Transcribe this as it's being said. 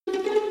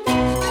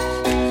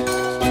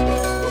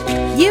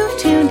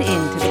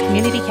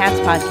Cats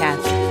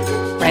podcast.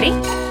 Ready?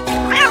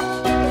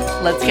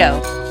 Let's go.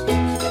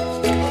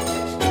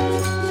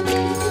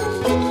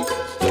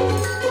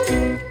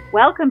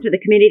 Welcome to the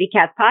Community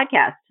Cats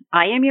podcast.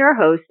 I am your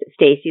host,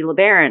 Stacy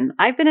LeBaron.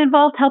 I've been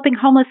involved helping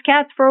homeless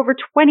cats for over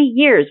 20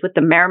 years with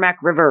the Merrimack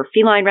River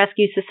Feline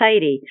Rescue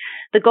Society.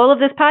 The goal of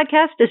this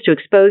podcast is to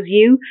expose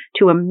you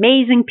to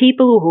amazing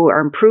people who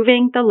are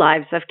improving the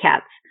lives of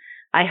cats.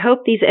 I hope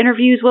these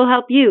interviews will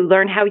help you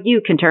learn how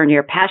you can turn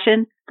your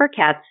passion for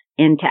cats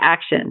into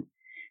action.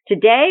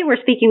 Today,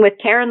 we're speaking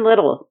with Karen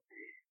Little.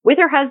 With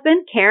her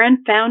husband,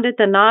 Karen founded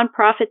the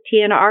nonprofit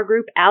TNR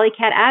group Alley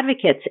Cat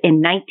Advocates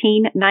in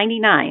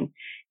 1999.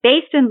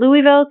 Based in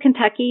Louisville,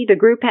 Kentucky, the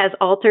group has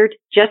altered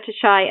just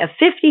shy of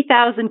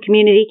 50,000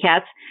 community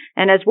cats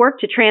and has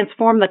worked to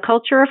transform the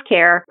culture of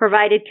care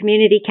provided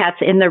community cats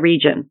in the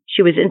region.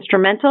 She was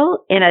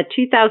instrumental in a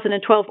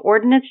 2012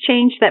 ordinance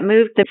change that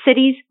moved the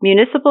city's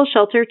municipal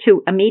shelter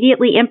to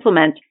immediately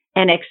implement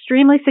an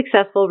extremely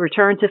successful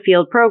return to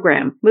field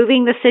program,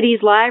 moving the city's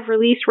live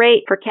release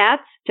rate for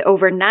cats to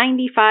over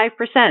 95%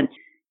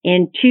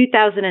 in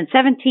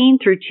 2017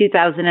 through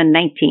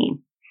 2019.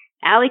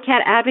 Alley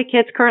Cat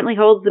Advocates currently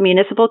holds the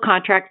municipal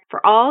contract for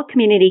all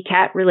community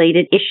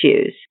cat-related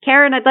issues.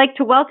 Karen, I'd like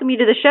to welcome you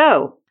to the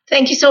show.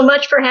 Thank you so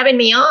much for having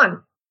me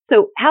on.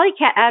 So Alley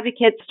Cat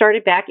Advocates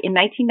started back in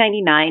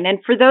 1999,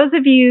 and for those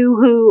of you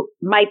who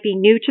might be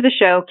new to the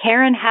show,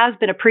 Karen has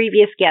been a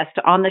previous guest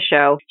on the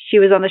show. She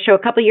was on the show a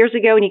couple of years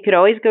ago, and you could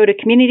always go to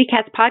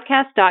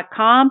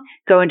communitycatspodcast.com,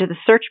 go into the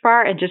search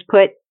bar, and just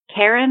put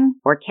Karen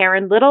or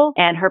Karen Little,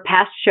 and her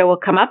past show will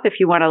come up if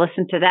you want to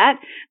listen to that.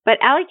 But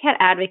Alley Cat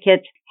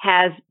Advocates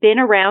has been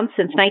around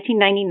since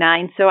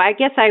 1999, so I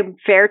guess I'm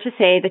fair to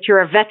say that you're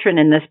a veteran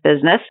in this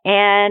business.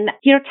 And,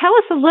 tell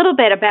us a little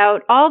bit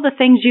about all the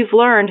things you've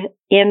learned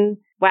in,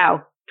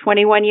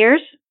 21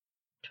 years?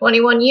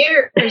 21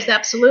 years,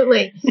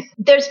 absolutely.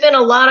 There's been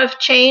a lot of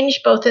change,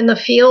 both in the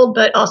field,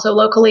 but also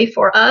locally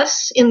for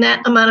us in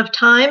that amount of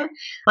time.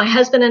 My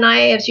husband and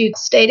I, as you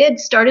stated,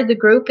 started the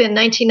group in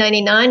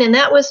 1999, and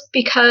that was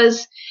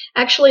because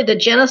actually the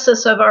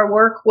genesis of our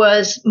work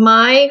was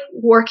my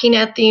working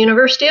at the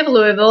University of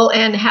Louisville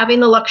and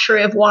having the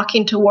luxury of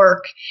walking to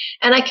work.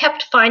 And I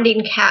kept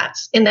finding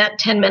cats in that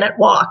 10-minute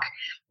walk.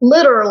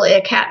 Literally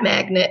a cat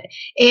magnet.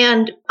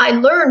 And I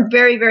learned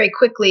very, very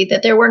quickly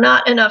that there were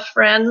not enough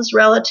friends,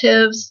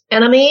 relatives,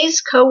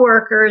 enemies,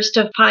 coworkers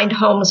to find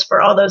homes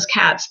for all those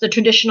cats, the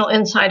traditional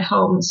inside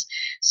homes.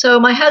 So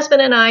my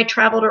husband and I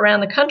traveled around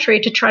the country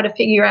to try to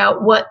figure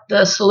out what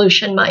the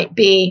solution might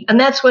be. And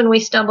that's when we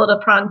stumbled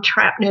upon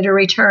Trap, Neuter,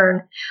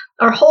 Return.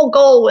 Our whole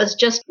goal was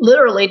just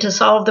literally to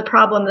solve the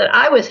problem that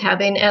I was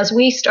having as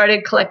we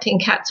started collecting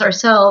cats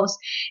ourselves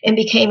and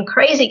became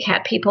crazy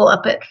cat people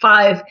up at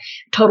 5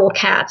 total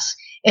cats.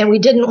 And we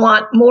didn't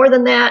want more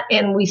than that,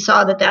 and we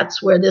saw that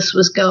that's where this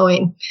was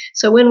going.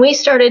 So when we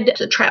started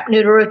the Trap,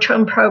 Neuter,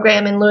 Return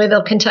program in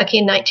Louisville, Kentucky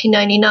in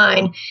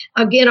 1999,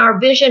 again, our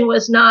vision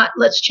was not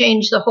let's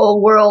change the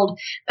whole world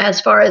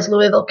as far as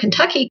Louisville,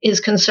 Kentucky is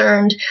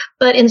concerned,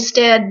 but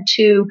instead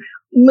to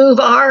move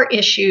our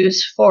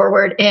issues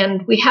forward.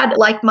 And we had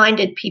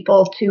like-minded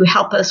people to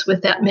help us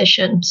with that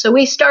mission. So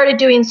we started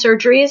doing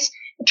surgeries,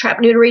 Trap,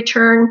 Neuter,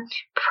 Return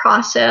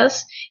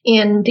process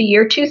in the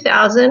year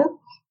 2000.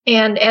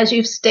 And as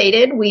you've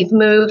stated, we've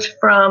moved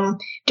from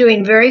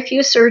doing very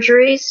few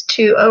surgeries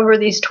to over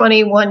these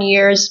 21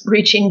 years,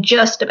 reaching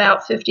just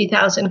about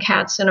 50,000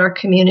 cats in our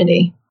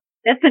community.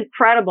 That's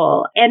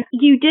incredible. And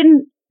you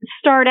didn't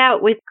start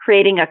out with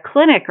creating a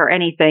clinic or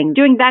anything.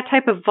 Doing that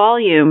type of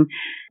volume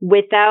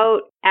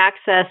without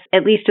access,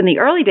 at least in the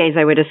early days,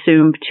 I would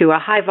assume, to a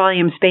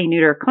high-volume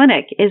spay-neuter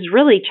clinic is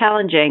really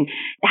challenging.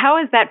 How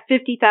has that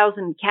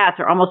 50,000 cats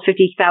or almost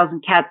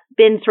 50,000 cats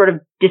been sort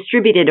of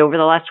distributed over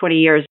the last 20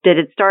 years? Did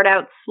it start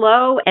out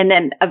slow and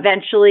then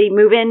eventually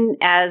move in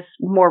as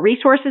more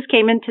resources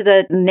came into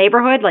the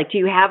neighborhood? Like, do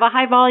you have a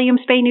high-volume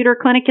spay-neuter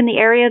clinic in the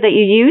area that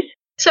you use?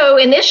 So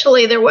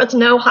initially, there was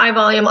no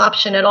high-volume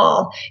option at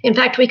all. In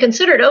fact, we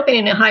considered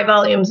opening a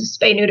high-volume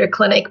spay-neuter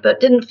clinic,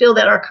 but didn't feel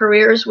that our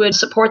careers would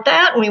support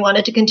that, and we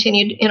wanted to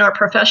continue in our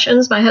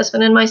professions, my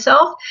husband and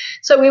myself.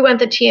 So we went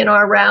the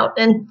TNR route,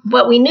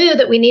 but we knew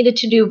that we needed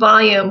to do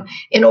volume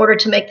in order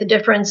to make the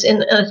difference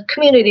in a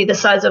community the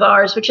size of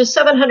ours, which is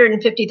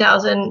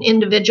 750,000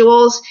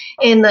 individuals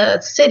in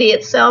the city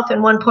itself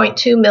and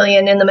 1.2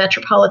 million in the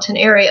metropolitan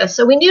area.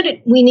 So we knew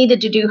we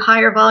needed to do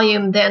higher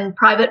volume than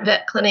private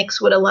vet clinics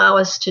would allow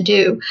us to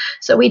do.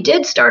 So we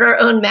did start our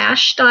own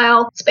MASH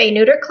style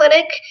spay-neuter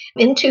clinic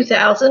in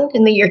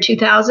the year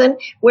 2000,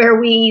 where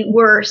we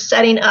were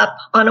setting up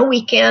on a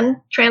weekend,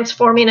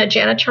 transforming a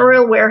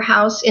janitorial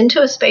warehouse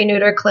into a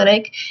spay-neuter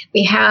clinic.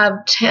 We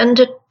have 10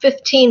 to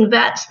 15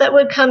 vets that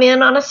would come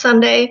in on a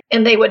Sunday,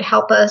 and they would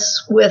help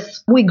us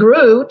we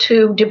grew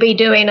to be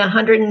doing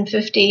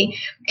 150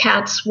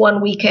 cats one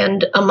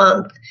weekend a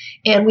month.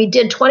 And we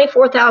did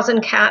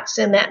 24,000 cats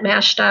in that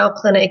MASH style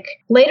clinic.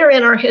 Later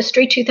in our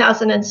history,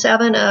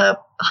 2007, a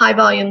high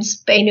volume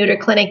spay neuter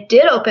clinic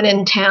did open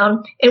in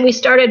town, and we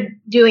started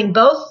doing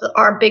both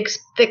our big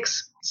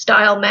fix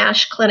style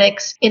MASH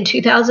clinics. In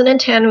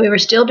 2010, we were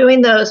still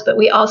doing those, but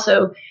we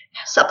also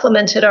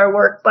supplemented our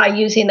work by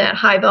using that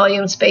high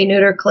volume spay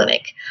neuter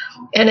clinic.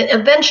 And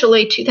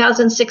eventually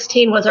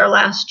 2016 was our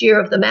last year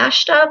of the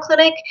MASH style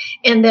clinic.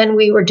 And then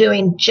we were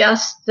doing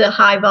just the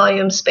high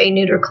volume spay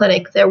neuter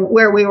clinic there,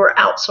 where we were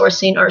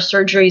outsourcing our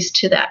surgeries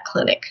to that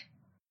clinic.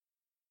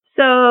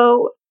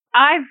 So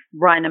I've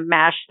run a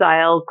MASH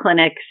style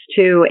clinics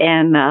too.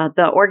 And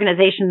the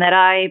organization that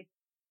I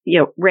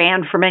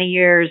ran for many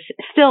years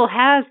still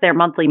has their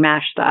monthly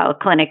MASH style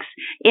clinics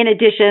in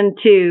addition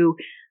to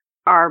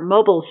our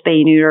mobile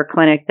spay neuter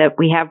clinic that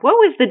we have. What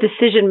was the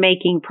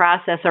decision-making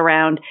process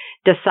around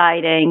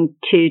deciding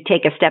to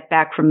take a step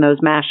back from those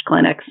MASH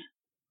clinics?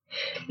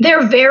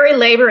 They're very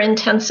labor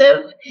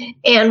intensive,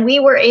 and we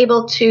were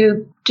able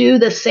to do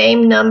the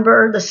same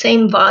number, the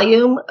same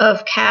volume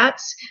of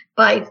cats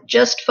by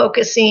just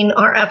focusing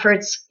our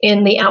efforts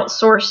in the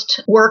outsourced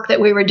work that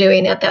we were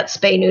doing at that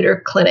spay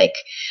neuter clinic,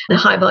 the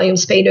high volume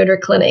spay neuter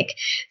clinic.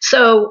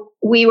 So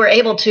we were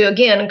able to,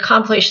 again,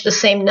 accomplish the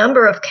same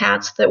number of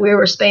cats that we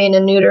were spaying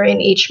and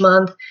neutering each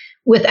month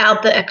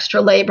without the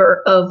extra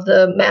labor of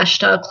the MASH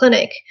style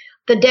clinic.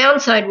 The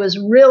downside was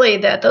really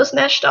that those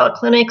MASH style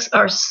clinics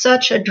are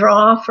such a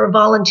draw for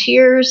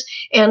volunteers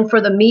and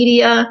for the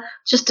media.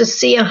 Just to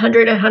see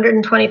 100,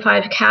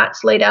 125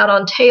 cats laid out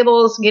on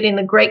tables, getting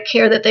the great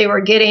care that they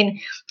were getting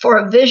for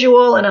a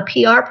visual and a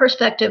PR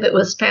perspective, it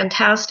was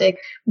fantastic,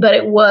 but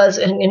it was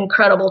an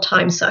incredible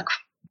time suck.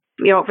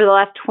 For the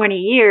last 20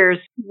 years,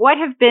 what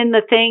have been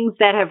the things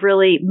that have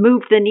really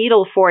moved the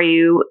needle for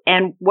you?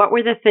 And what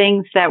were the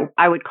things that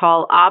I would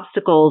call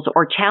obstacles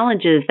or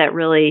challenges that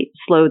really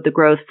slowed the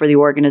growth for the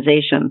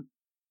organization?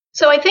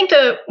 So I think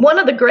one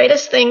of the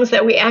greatest things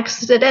that we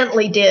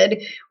accidentally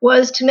did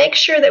was to make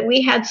sure that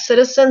we had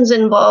citizens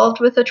involved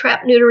with the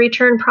trap, neuter,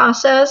 return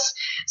process.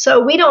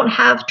 So we don't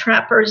have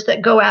trappers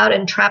that go out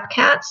and trap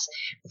cats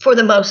for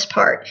the most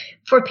part.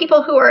 For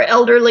people who are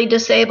elderly,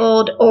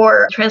 disabled,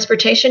 or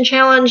transportation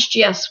challenged,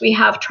 yes, we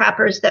have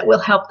trappers that will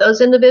help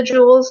those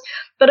individuals.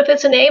 But if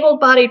it's an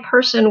able-bodied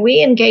person,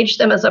 we engage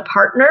them as a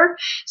partner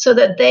so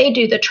that they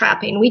do the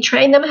trapping. We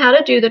train them how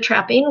to do the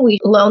trapping. We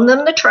loan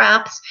them the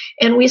traps,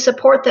 and we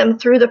support them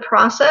through the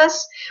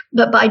process.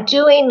 But by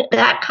doing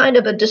that kind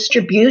of a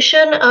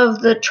distribution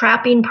of the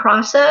trapping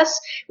process,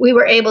 we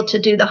were able to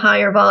do the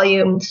higher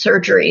volume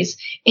surgeries.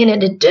 And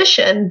in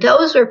addition,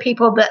 those were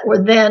people that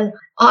were then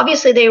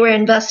obviously, they were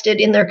invested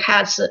in their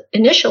cats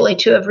initially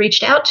to have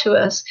reached out to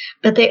us,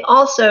 but they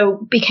also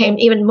became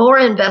even more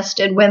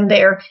invested when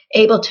they're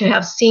able to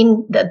have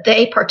seen that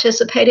they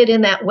participated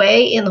in that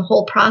way in the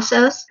whole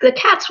process. The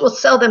cats will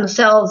sell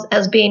themselves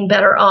as being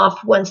better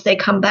off once they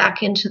come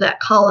back into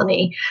that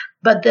colony.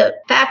 But the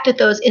fact that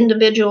those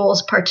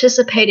individuals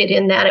participated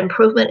in that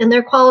improvement in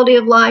their quality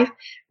of life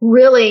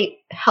really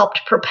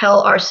helped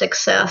propel our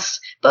success,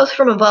 both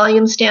from a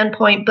volume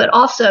standpoint, but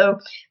also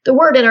the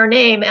word in our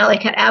name, Alley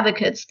Cat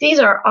Advocates. These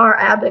are our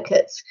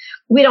advocates.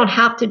 We don't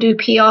have to do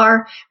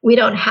PR. We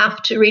don't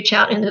have to reach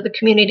out into the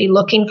community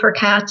looking for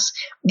cats.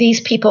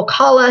 These people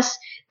call us.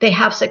 They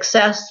have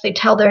success. They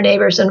tell their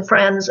neighbors and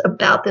friends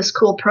about this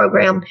cool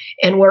program,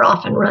 and we're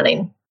off and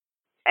running.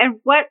 And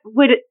what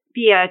would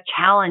be a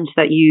challenge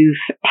that you've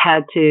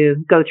had to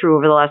go through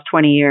over the last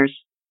 20 years?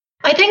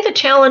 I think the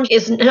challenge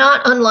is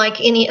not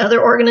unlike any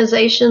other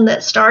organization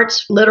that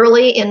starts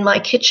literally in my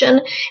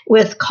kitchen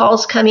with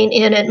calls coming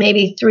in at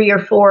maybe 3 or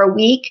 4 a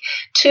week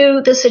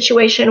to the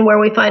situation where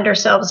we find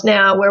ourselves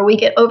now, where we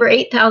get over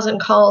 8,000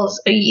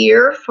 calls a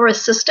year for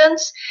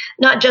assistance,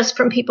 not just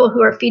from people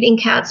who are feeding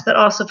cats, but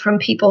also from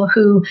people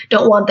who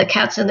don't want the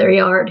cats in their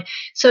yard.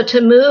 So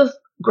to move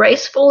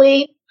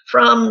gracefully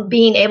from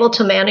being able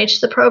to manage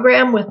the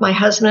program with my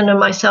husband and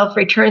myself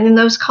returning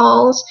those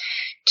calls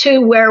to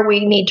where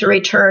we need to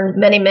return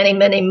many, many,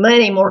 many,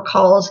 many more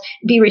calls,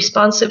 be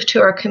responsive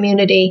to our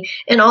community,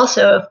 and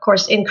also, of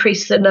course,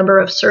 increase the number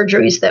of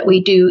surgeries that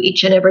we do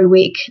each and every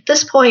week. At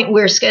this point,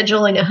 we're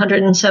scheduling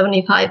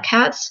 175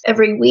 cats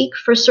every week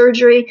for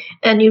surgery,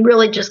 and you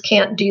really just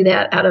can't do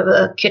that out of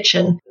a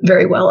kitchen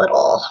very well at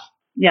all.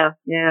 Yeah.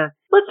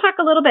 Let's talk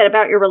a little bit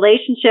about your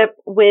relationship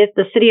with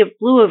the city of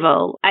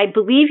Louisville. I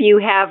believe you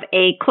have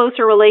a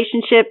closer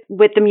relationship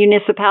with the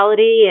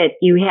municipality.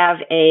 You have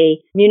a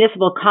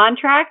municipal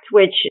contract,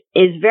 which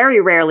is very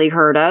rarely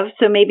heard of.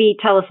 So maybe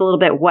tell us a little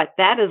bit what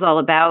that is all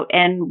about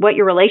and what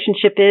your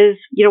relationship is,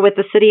 with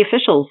the city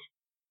officials.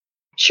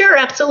 Sure,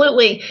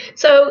 absolutely.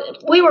 So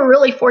we were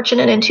really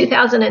fortunate in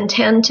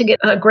 2010 to get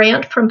a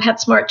grant from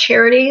PetSmart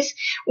Charities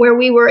where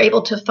we were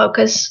able to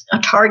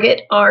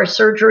target our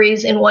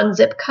surgeries in one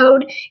zip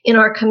code in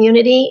our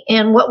community.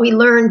 And what we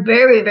learned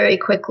very, very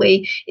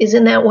quickly is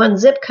in that one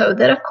zip code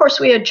that, of course,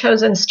 we had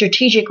chosen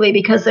strategically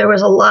because there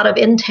was a lot of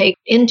intake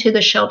into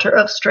the shelter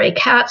of stray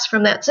cats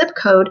from that zip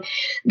code,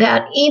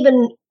 that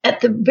even at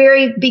the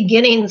very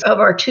beginnings of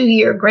our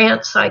 2-year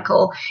grant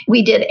cycle,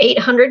 we did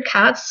 800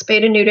 cats,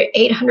 spayed and neutered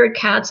 800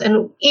 cats.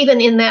 And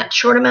even in that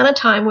short amount of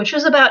time, which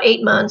was about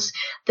 8 months,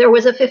 there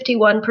was a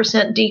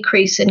 51%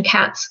 decrease in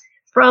cats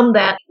from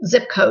that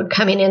zip code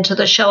coming into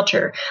the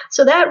shelter.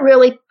 So that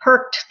really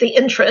piqued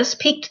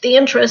the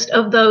interest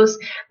of those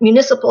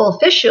municipal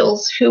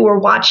officials who were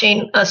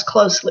watching us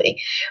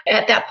closely.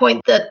 At that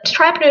point, the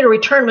trap, neuter,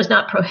 return was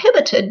not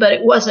prohibited, but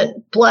it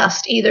wasn't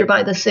blessed either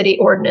by the city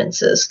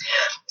ordinances.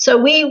 So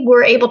we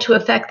were able to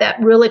effect that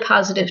really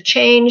positive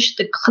change.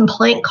 The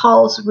complaint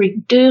calls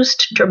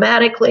reduced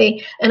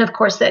dramatically, and of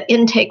course, that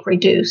intake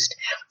reduced.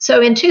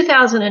 So in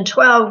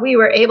 2012, we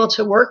were able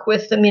to work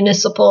with the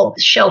municipal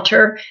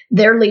shelter,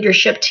 their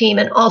leadership team,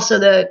 and also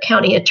the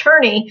county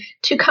attorney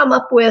to come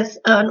up with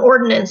an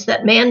ordinance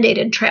that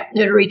mandated trap,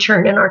 neuter,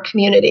 return in our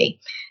community.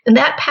 And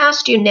that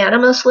passed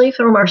unanimously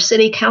from our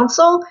city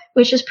council,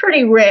 which is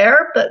pretty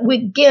rare, but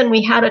we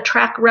had a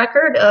track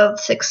record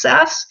of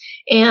success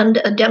and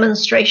a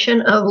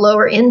demonstration of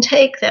lower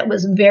intake that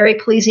was very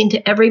pleasing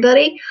to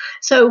everybody.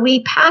 So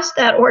we passed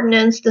that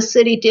ordinance, the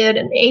city did,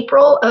 in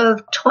April of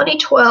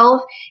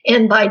 2012,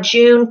 and by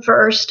June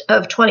 1st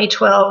of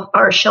 2012,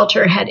 our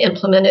shelter had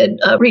implemented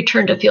a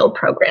return to field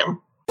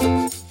program.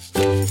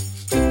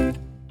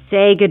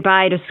 Say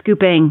goodbye to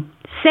scooping.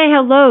 Say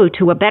hello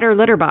to a better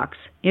litter box.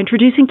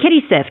 Introducing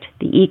Kitty Sift,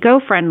 the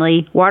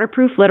eco-friendly,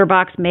 waterproof litter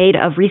box made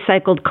of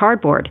recycled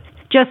cardboard.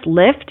 Just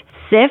lift,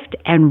 sift,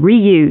 and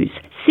reuse.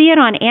 See it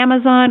on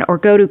Amazon or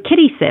go to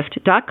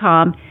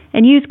kittysift.com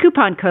and use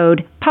coupon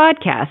code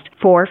PODCAST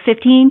for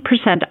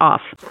 15%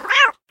 off.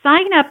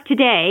 Sign up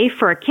today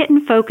for a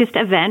kitten-focused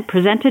event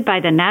presented by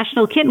the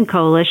National Kitten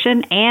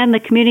Coalition and the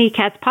Community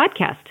Cats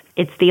Podcast.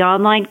 It's the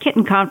online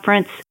kitten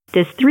conference.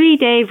 This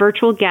 3-day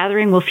virtual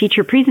gathering will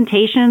feature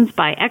presentations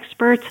by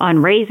experts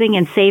on raising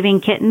and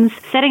saving kittens,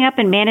 setting up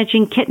and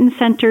managing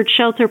kitten-centered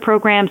shelter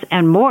programs,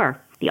 and more.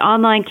 The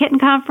online kitten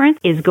conference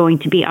is going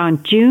to be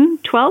on June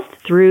 12th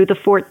through the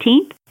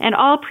 14th, and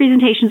all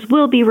presentations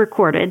will be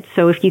recorded,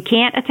 so if you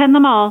can't attend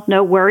them all,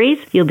 no worries,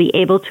 you'll be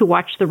able to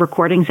watch the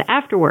recordings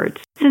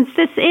afterwards. Since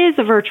this is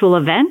a virtual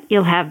event,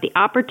 you'll have the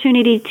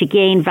opportunity to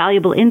gain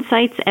valuable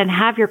insights and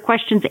have your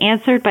questions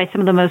answered by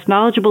some of the most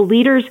knowledgeable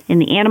leaders in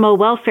the animal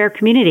welfare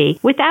community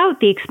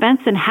without the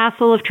expense and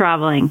hassle of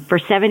traveling. For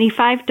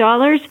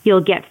 $75,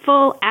 you'll get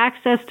full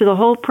access to the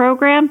whole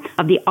program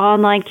of the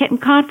online kitten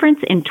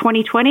conference in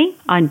 2020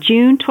 on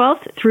June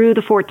 12th through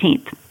the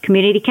 14th.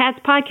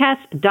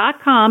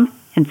 CommunityCatsPodcast.com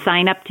and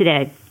sign up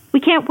today. We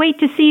can't wait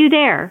to see you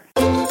there.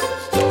 So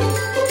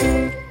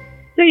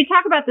you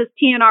talk about this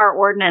TNR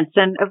ordinance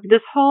and of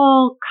this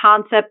whole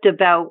concept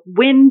about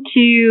when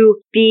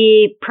to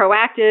be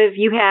proactive.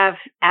 You have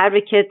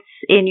advocates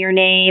in your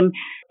name.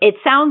 It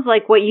sounds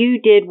like what you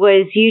did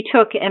was you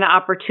took an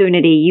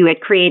opportunity. You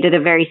had created a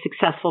very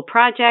successful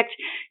project.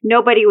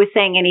 Nobody was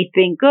saying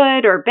anything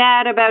good or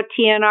bad about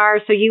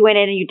TNR. So you went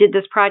in and you did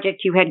this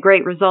project. You had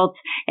great results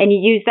and you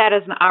used that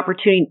as an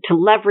opportunity to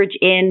leverage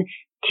in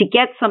to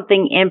get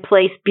something in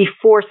place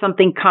before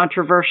something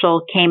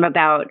controversial came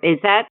about. Is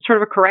that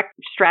sort of a correct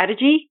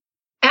strategy?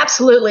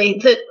 Absolutely.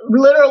 The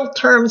literal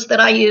terms that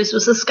I used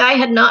was the sky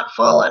had not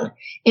fallen.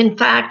 In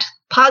fact,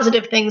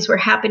 positive things were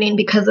happening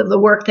because of the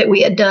work that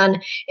we had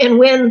done. And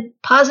when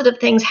positive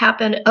things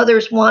happen,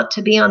 others want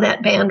to be on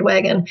that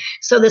bandwagon.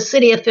 So the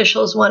city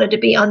officials wanted to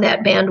be on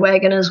that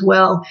bandwagon as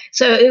well.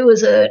 So it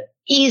was an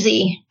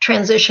easy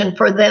transition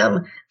for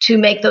them to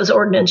make those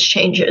ordinance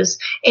changes.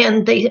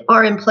 And they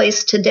are in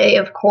place today,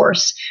 of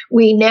course.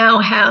 We now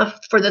have,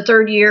 for the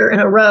third year in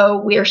a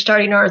row, we are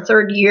starting our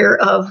third year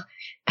of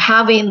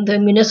having the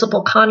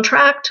municipal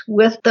contract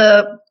with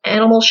the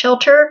animal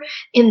shelter,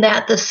 in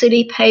that the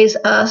city pays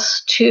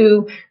us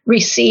to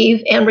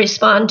receive and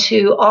respond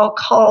to all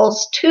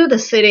calls to the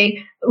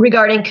city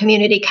regarding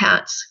community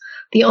cats.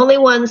 The only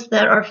ones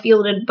that are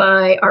fielded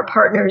by our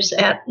partners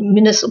at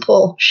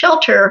municipal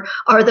shelter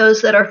are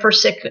those that are for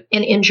sick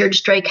and injured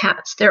stray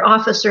cats. Their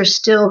officers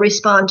still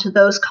respond to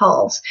those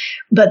calls,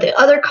 but the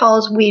other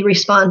calls we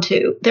respond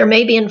to. There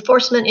may be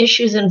enforcement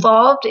issues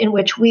involved in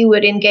which we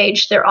would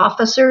engage their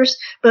officers,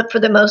 but for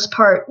the most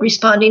part,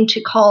 responding to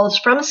calls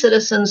from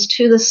citizens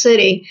to the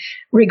city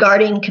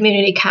regarding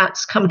community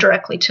cats come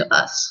directly to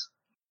us.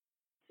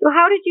 So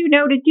how did you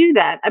know to do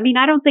that? I mean,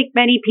 I don't think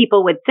many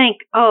people would think,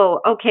 oh,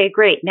 okay,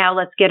 great, now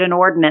let's get an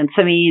ordinance.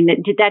 I mean,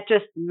 did that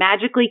just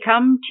magically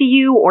come to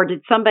you, or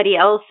did somebody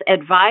else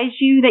advise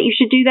you that you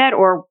should do that,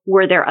 or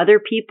were there other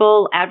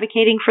people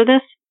advocating for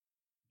this?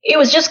 It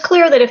was just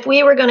clear that if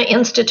we were going to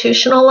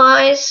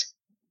institutionalize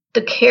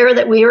the care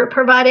that we were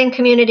providing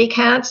community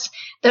cats,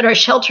 that our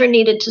shelter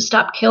needed to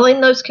stop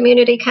killing those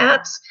community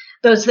cats,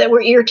 those that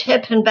were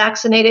ear-tipped and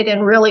vaccinated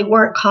and really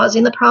weren't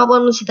causing the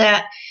problems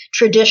that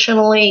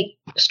traditionally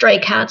stray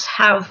cats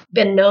have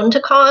been known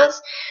to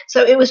cause.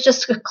 So it was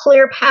just a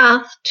clear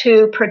path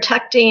to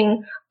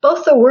protecting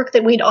both the work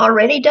that we'd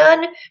already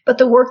done, but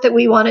the work that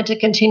we wanted to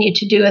continue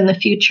to do in the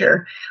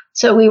future.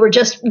 So we were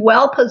just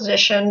well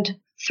positioned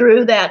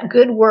through that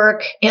good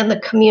work and the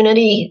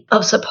community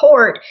of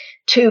support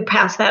to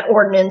pass that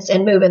ordinance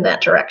and move in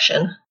that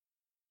direction.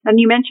 And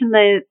you mentioned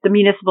the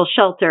municipal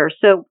shelter.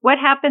 So what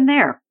happened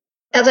there?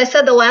 As I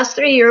said, the last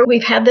 3 years,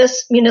 we've had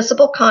this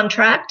municipal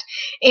contract.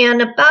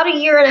 And about a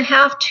year and a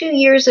half, 2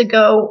 years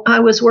ago, I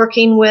was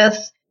working with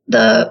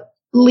the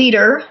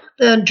leader,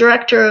 the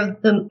director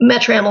of the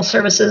Metro Animal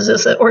Services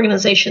is the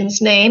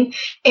organization's name.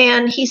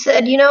 And he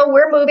said,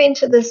 we're moving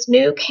to this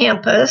new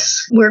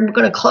campus. We're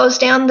going to close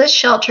down this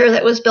shelter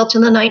that was built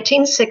in the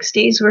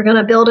 1960s. We're going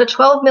to build a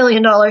 $12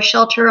 million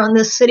shelter on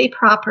this city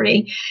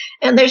property.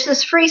 And there's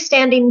this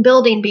freestanding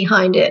building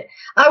behind it.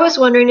 I was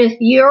wondering if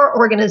your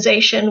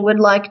organization would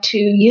like to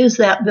use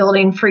that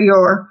building for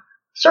your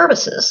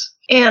services.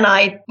 And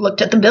I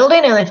looked at the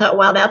building and I thought,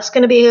 wow, that's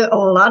going to be a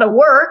lot of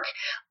work.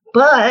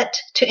 But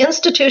to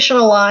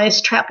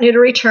institutionalize trap, neuter,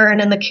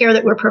 return and the care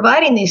that we're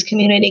providing these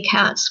community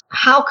cats,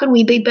 how could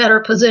we be better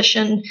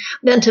positioned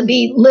than to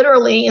be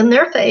literally in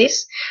their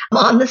face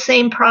on the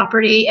same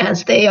property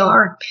as they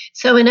are?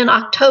 So in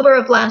October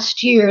of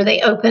last year,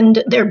 they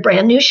opened their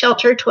brand new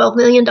shelter, $12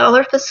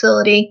 million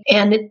facility.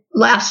 And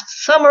last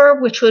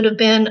summer, which would have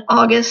been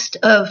August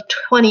of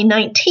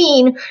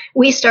 2019,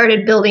 we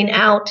started building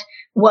out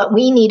what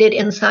we needed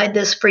inside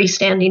this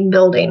freestanding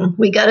building.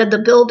 We gutted the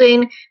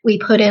building. We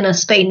put in a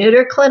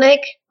spay-neuter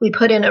clinic. We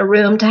put in a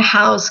room to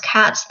house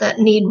cats that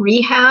need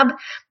rehab,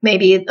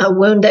 maybe a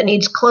wound that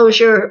needs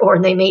closure, or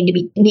they may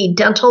need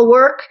dental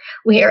work.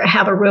 We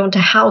have a room to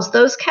house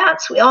those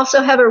cats. We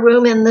also have a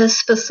room in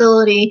this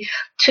facility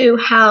to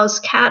house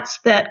cats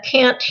that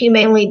can't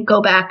humanely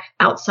go back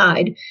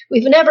outside.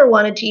 We've never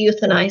wanted to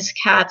euthanize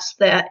cats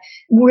that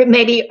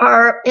maybe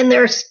are in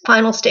their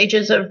final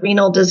stages of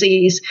renal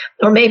disease,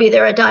 or maybe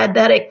they're a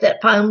diabetic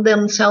that found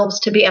themselves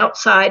to be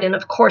outside and,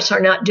 of course,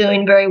 are not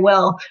doing very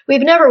well.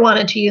 We've never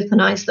wanted to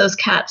euthanize those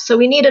cats. So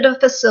we needed a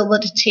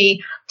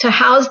facility to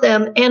house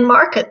them and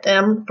market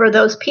them for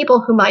those people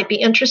who might be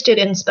interested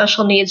in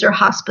special needs or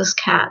hospice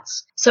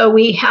cats. So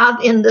we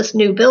have in this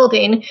new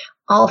building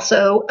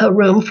also a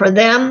room for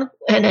them,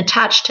 and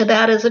attached to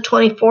that is a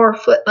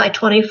 24-foot by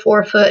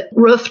 24-foot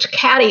roofed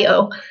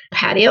patio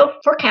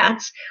for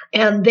cats,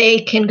 and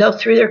they can go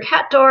through their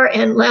cat door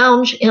and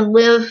lounge and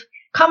live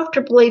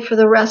comfortably for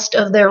the rest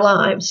of their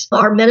lives.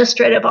 Our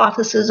administrative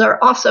offices are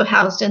also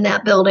housed in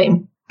that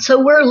building. So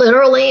we're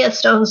literally a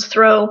stone's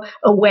throw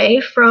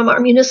away from our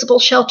municipal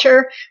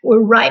shelter.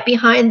 We're right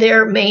behind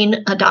their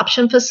main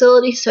adoption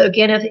facility. So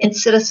again, if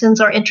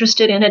citizens are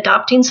interested in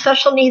adopting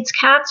special needs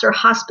cats or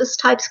hospice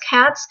types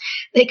cats,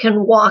 they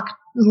can walk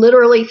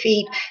literally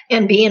feet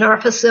and be in our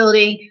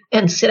facility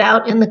and sit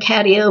out in the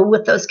catio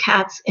with those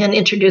cats and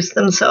introduce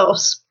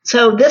themselves.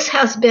 So this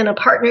has been a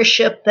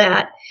partnership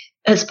that,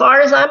 as far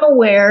as I'm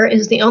aware,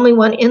 is the only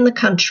one in the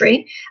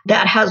country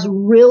that has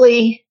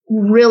really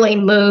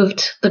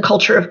moved the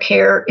culture of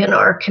care in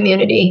our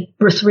community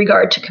with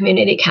regard to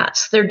community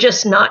cats. They're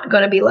just not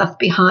going to be left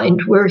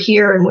behind. We're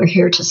here and we're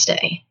here to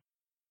stay.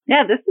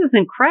 Yeah, this is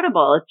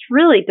incredible. It's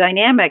really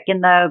dynamic in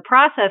the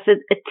process.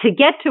 To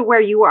get to where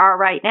you are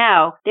right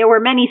now, there were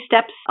many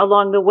steps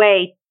along the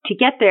way to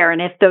get there.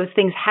 And if those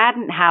things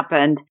hadn't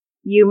happened,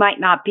 you might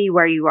not be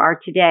where you are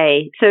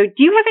today. So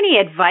do you have any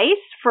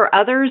advice for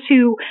others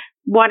who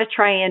want to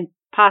try and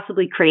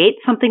possibly create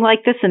something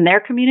like this in their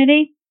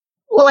community?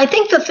 Well, I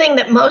think the thing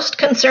that most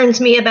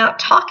concerns me about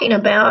talking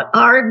about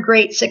our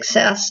great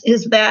success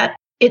is that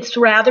it's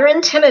rather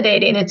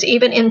intimidating. It's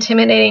even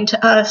intimidating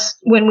to us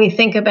when we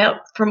think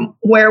about from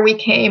where we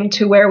came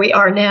to where we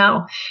are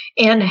now.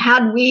 And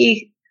had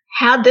we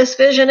had this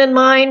vision in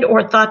mind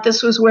or thought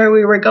this was where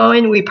we were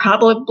going, we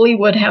probably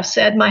would have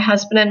said, my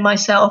husband and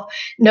myself,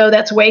 no,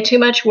 that's way too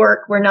much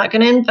work. We're not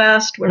going to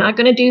invest. We're not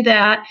going to do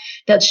that.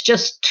 That's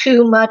just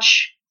too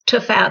much to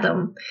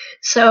fathom.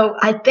 So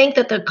I think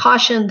that the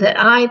caution that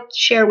I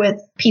share with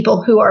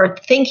people who are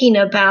thinking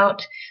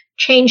about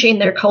changing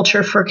their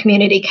culture for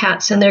community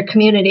cats in their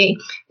community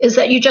is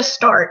that you just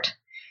start.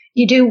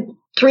 You do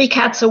 3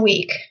 cats a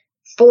week,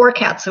 4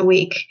 cats a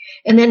week,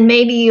 and then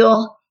maybe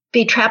you'll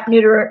be trap,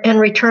 neuter, and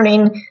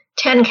returning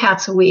 10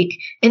 cats a week.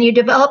 And you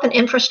develop an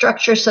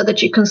infrastructure so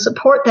that you can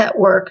support that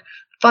work.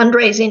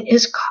 Fundraising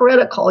is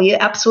critical. You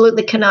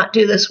absolutely cannot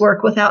do this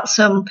work without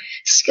some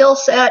skill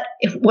set,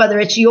 whether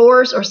it's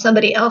yours or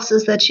somebody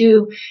else's that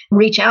you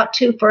reach out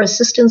to for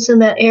assistance in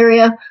that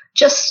area.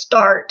 Just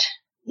start.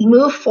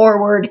 Move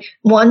forward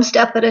one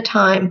step at a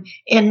time,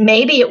 and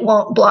maybe it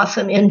won't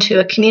blossom into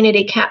a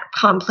community cat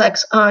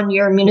complex on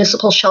your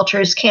municipal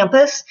shelter's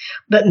campus,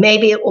 but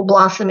maybe it will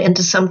blossom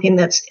into something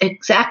that's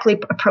exactly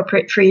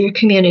appropriate for your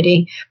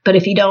community. But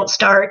if you don't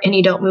start and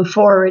you don't move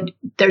forward,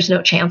 there's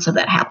no chance of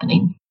that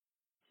happening.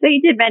 So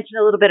you did mention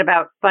a little bit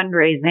about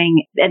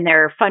fundraising and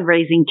their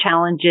fundraising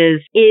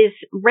challenges. Is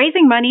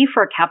raising money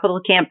for a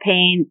capital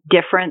campaign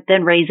different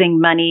than raising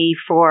money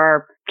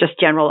for just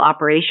general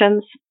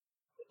operations?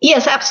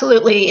 Yes,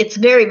 absolutely. It's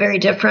very, very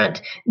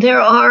different.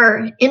 There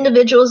are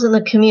individuals in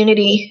the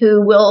community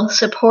who will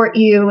support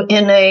you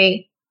in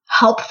a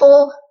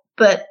helpful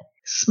but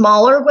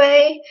smaller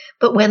way.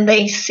 But when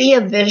they see a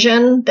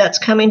vision that's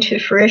coming to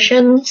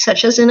fruition,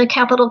 such as in a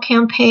capital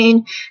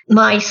campaign,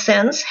 my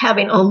sense,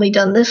 having only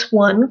done this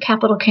one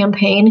capital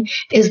campaign,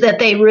 is that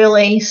they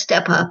really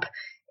step up.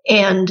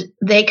 And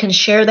they can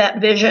share that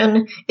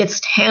vision.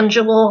 It's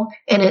tangible,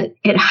 and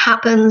it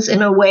happens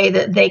in a way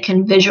that they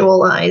can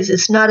visualize.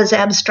 It's not as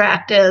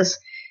abstract as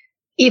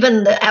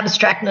even the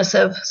abstractness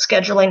of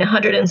scheduling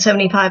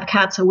 175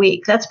 cats a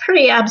week, that's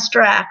pretty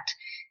abstract.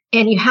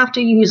 And you have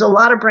to use a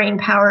lot of brain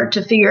power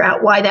to figure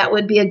out why that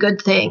would be a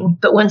good thing.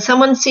 But when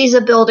someone sees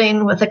a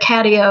building with a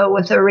catio,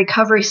 with a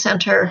recovery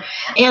center,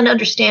 and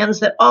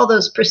understands that all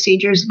those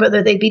procedures,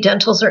 whether they be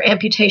dentals or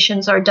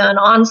amputations, are done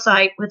on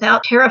site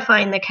without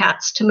terrifying the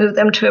cats to move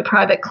them to a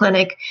private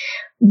clinic,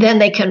 then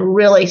they can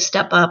really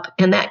step up.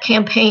 And that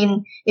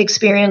campaign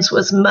experience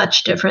was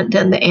much different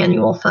than the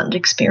annual fund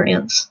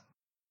experience.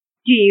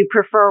 Do you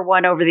prefer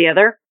one over the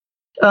other?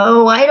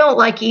 Oh, I don't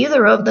like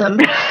either of them.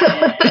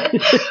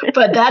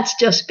 But that's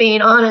just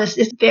being honest.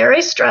 It's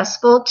very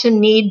stressful to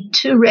need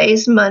to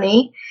raise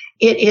money.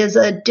 It is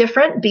a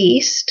different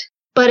beast,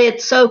 but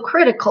it's so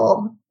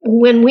critical.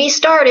 When we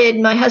started,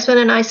 my husband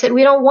and I said,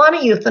 we don't want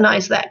to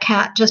euthanize that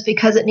cat just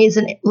because it needs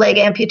a leg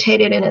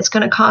amputated and it's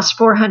going to cost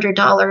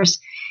 $400.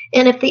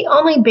 And if the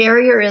only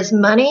barrier is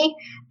money,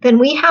 then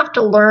we have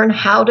to learn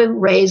how to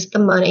raise the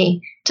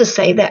money to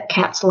save that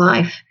cat's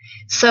life.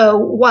 So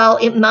while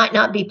it might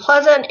not be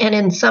pleasant, and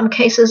in some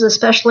cases,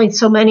 especially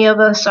so many of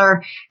us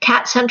are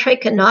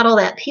cat-centric and not all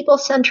that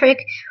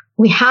people-centric,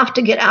 we have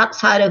to get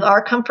outside of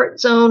our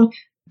comfort zone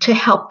to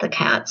help the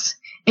cats.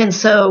 And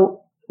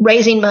so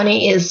raising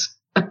money is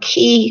a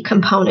key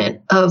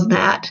component of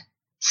that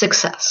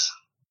success.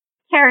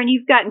 Karen,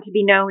 you've gotten to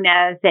be known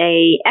as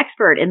an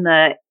expert in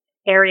the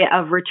area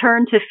of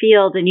return to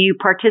field, and you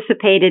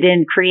participated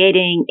in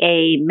creating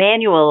a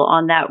manual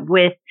on that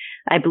with,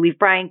 I believe,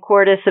 Brian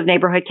Cordes of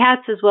Neighborhood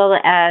Cats, as well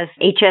as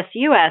HSUS.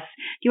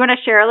 Do you want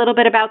to share a little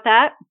bit about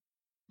that?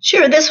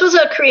 Sure. This was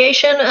a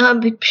creation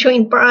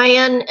between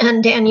Brian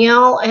and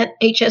Danielle at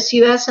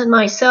HSUS and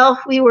myself.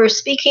 We were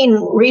speaking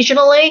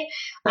regionally.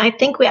 I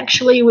think we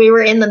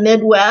were in the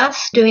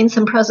Midwest doing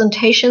some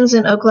presentations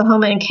in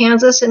Oklahoma and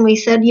Kansas, and we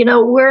said,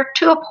 we're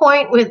to a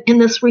point in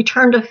this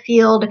return to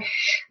field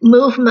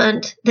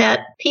movement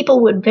that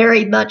people would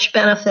very much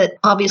benefit.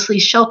 Obviously,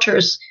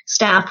 shelters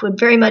staff would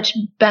very much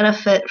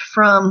benefit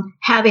from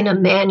having a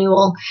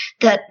manual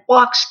that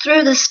walks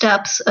through the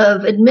steps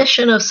of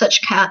admission of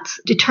such cats,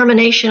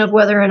 determination of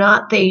whether or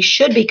not they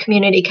should be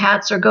community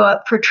cats or go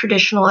up for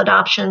traditional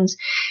adoptions,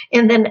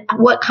 and then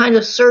what kind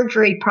of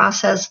surgery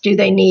process do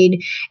they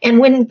need. And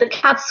when the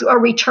cats are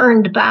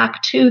returned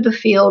back to the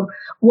field,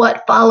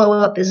 what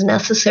follow-up is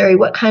necessary,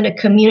 what kind of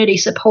community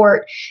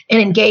support and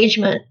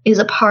engagement is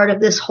a part of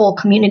this whole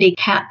community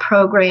cat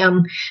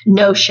program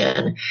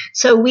notion.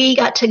 So we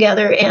got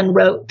together and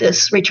wrote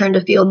this return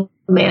to field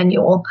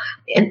manual.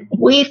 And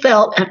we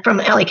felt, from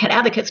Alley Cat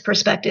Advocates'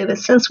 perspective,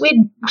 since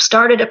we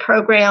started a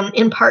program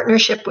in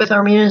partnership with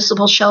our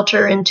municipal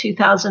shelter in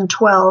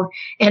 2012,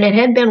 and it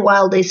had been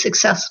wildly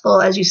successful,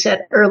 as you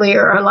said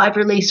earlier, our live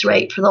release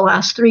rate for the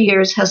last 3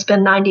 years has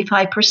been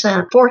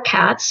 95% for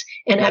cats,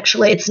 and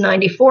actually it's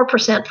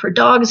 94% for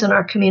dogs in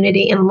our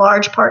community, in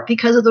large part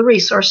because of the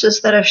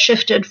resources that have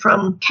shifted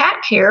from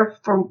cat care,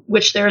 for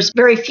which there's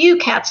very few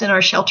cats in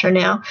our shelter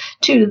now,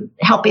 to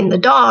helping the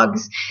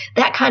dogs.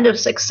 That kind of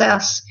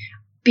success,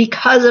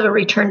 because of a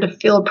return to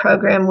field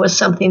program, was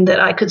something that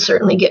I could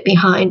certainly get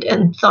behind,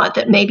 and thought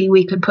that maybe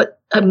we could put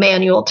a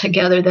manual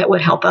together that would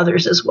help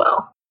others as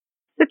well.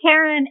 So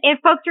Karen, if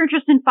folks are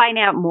interested in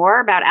finding out more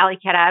about Alley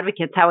Cat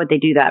Advocates, how would they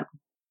do that?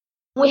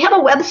 We have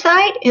a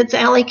website. It's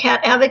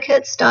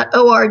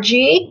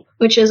alleycatadvocates.org,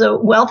 which is a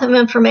wealth of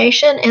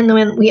information. And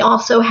then we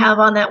also have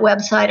on that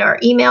website our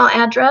email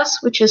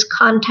address, which is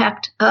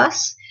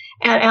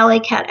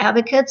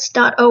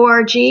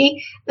contactus@alleycatadvocates.org.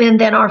 And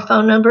then our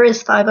phone number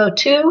is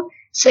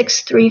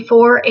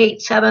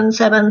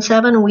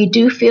 502-634-8777. We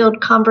do field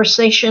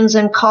conversations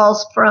and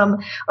calls from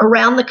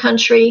around the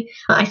country.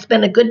 I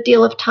spend a good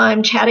deal of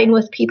time chatting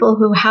with people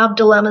who have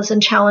dilemmas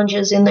and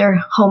challenges in their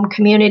home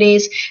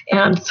communities, and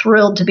I'm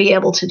thrilled to be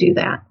able to do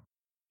that.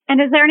 And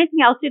is there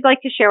anything else you'd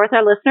like to share with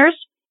our listeners?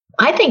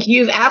 I think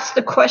you've asked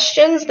the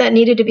questions that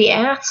needed to be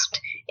asked,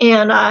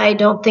 and I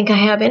don't think I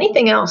have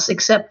anything else,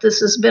 except this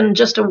has been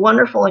just a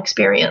wonderful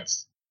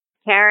experience.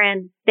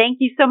 Karen, thank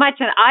you so much.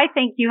 And I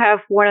think you have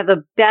one of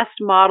the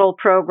best model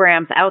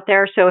programs out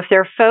there. So if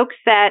there are folks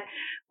that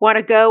want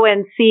to go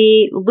and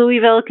see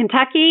Louisville,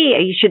 Kentucky,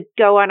 you should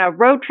go on a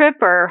road trip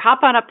or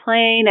hop on a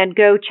plane and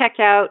go check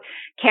out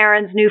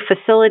Karen's new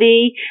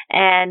facility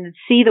and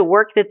see the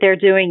work that they're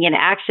doing in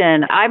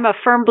action. I'm a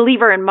firm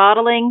believer in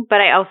modeling,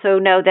 but I also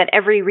know that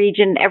every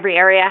region, every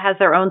area has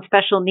their own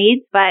special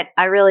needs. But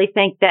I really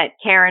think that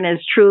Karen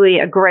is truly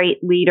a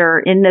great leader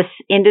in this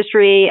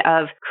industry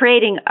of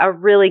creating a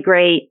really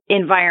great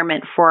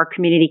environment for our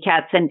community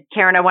cats. And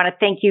Karen, I want to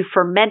thank you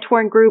for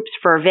mentoring groups,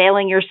 for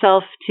availing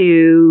yourself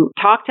to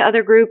talk to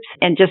other groups,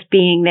 and just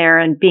being there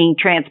and being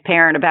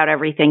transparent about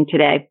everything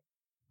today.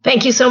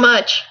 Thank you so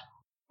much.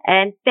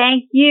 And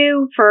thank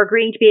you for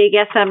agreeing to be a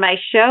guest on my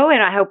show,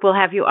 and I hope we'll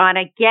have you on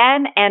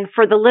again. And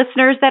for the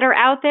listeners that are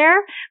out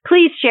there,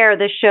 please share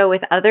this show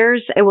with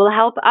others. It will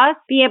help us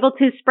be able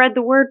to spread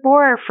the word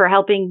more for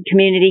helping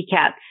community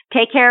cats.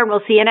 Take care, and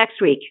we'll see you next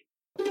week.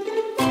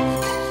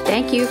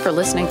 Thank you for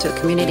listening to the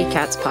Community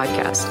Cats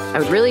podcast. I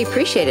would really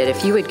appreciate it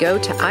if you would go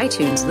to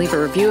iTunes and leave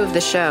a review of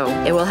the show.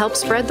 It will help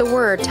spread the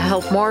word to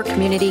help more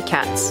community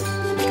cats.